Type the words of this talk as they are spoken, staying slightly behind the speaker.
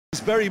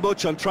Very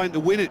much on trying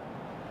to win it.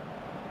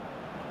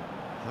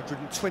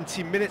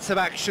 120 minutes of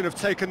action have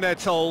taken their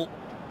toll,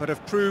 but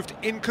have proved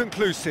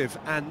inconclusive,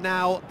 and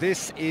now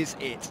this is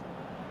it.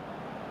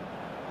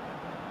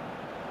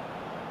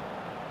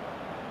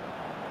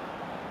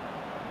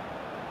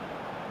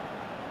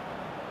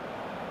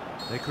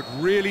 They could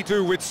really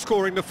do with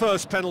scoring the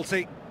first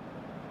penalty.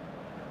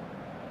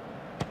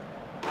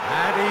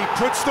 And he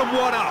puts them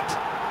one up.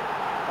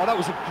 Oh, that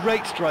was a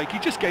great strike. He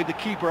just gave the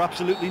keeper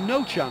absolutely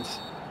no chance.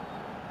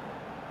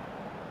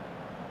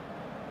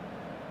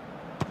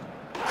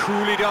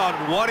 Coolly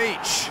done, one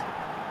each.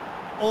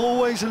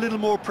 Always a little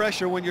more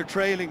pressure when you're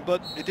trailing,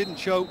 but it didn't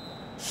show.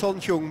 Son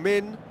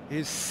Heung-min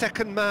is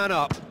second man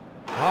up.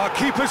 Our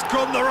keeper's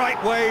gone the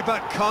right way,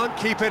 but can't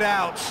keep it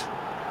out.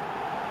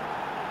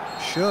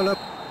 Schürrle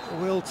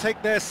will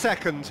take their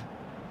second.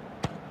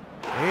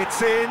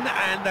 It's in,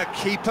 and the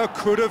keeper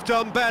could have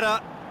done better.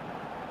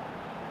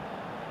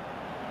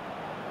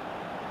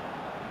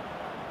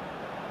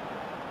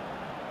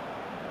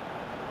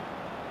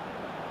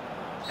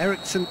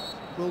 Eriksson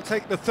will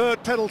take the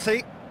third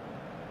penalty.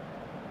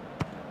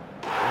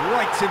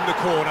 Right in the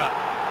corner.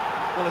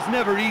 Well, it's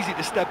never easy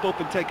to step up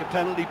and take a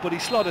penalty, but he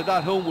slotted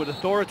that home with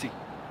authority.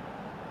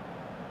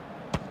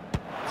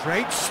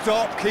 Great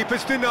stop,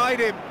 keeper's denied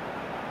him.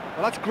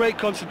 Well, that's great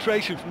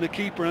concentration from the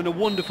keeper and a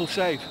wonderful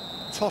save.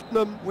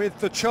 Tottenham with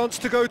the chance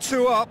to go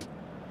 2 up.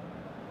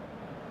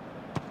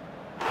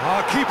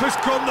 Our keeper's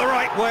gone the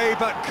right way,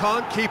 but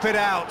can't keep it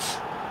out.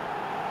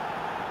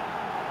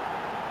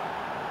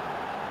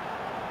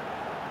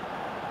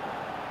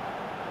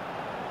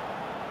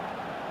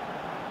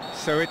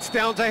 So it's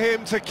down to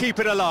him to keep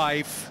it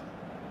alive.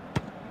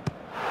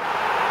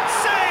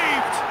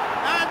 Saved!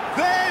 And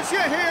there's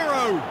your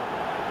hero!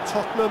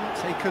 Tottenham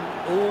taken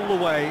all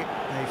the way.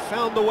 They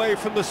found the way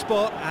from the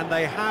spot and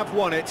they have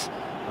won it.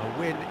 A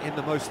win in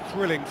the most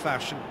thrilling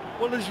fashion.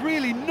 Well, there's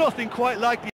really nothing quite like the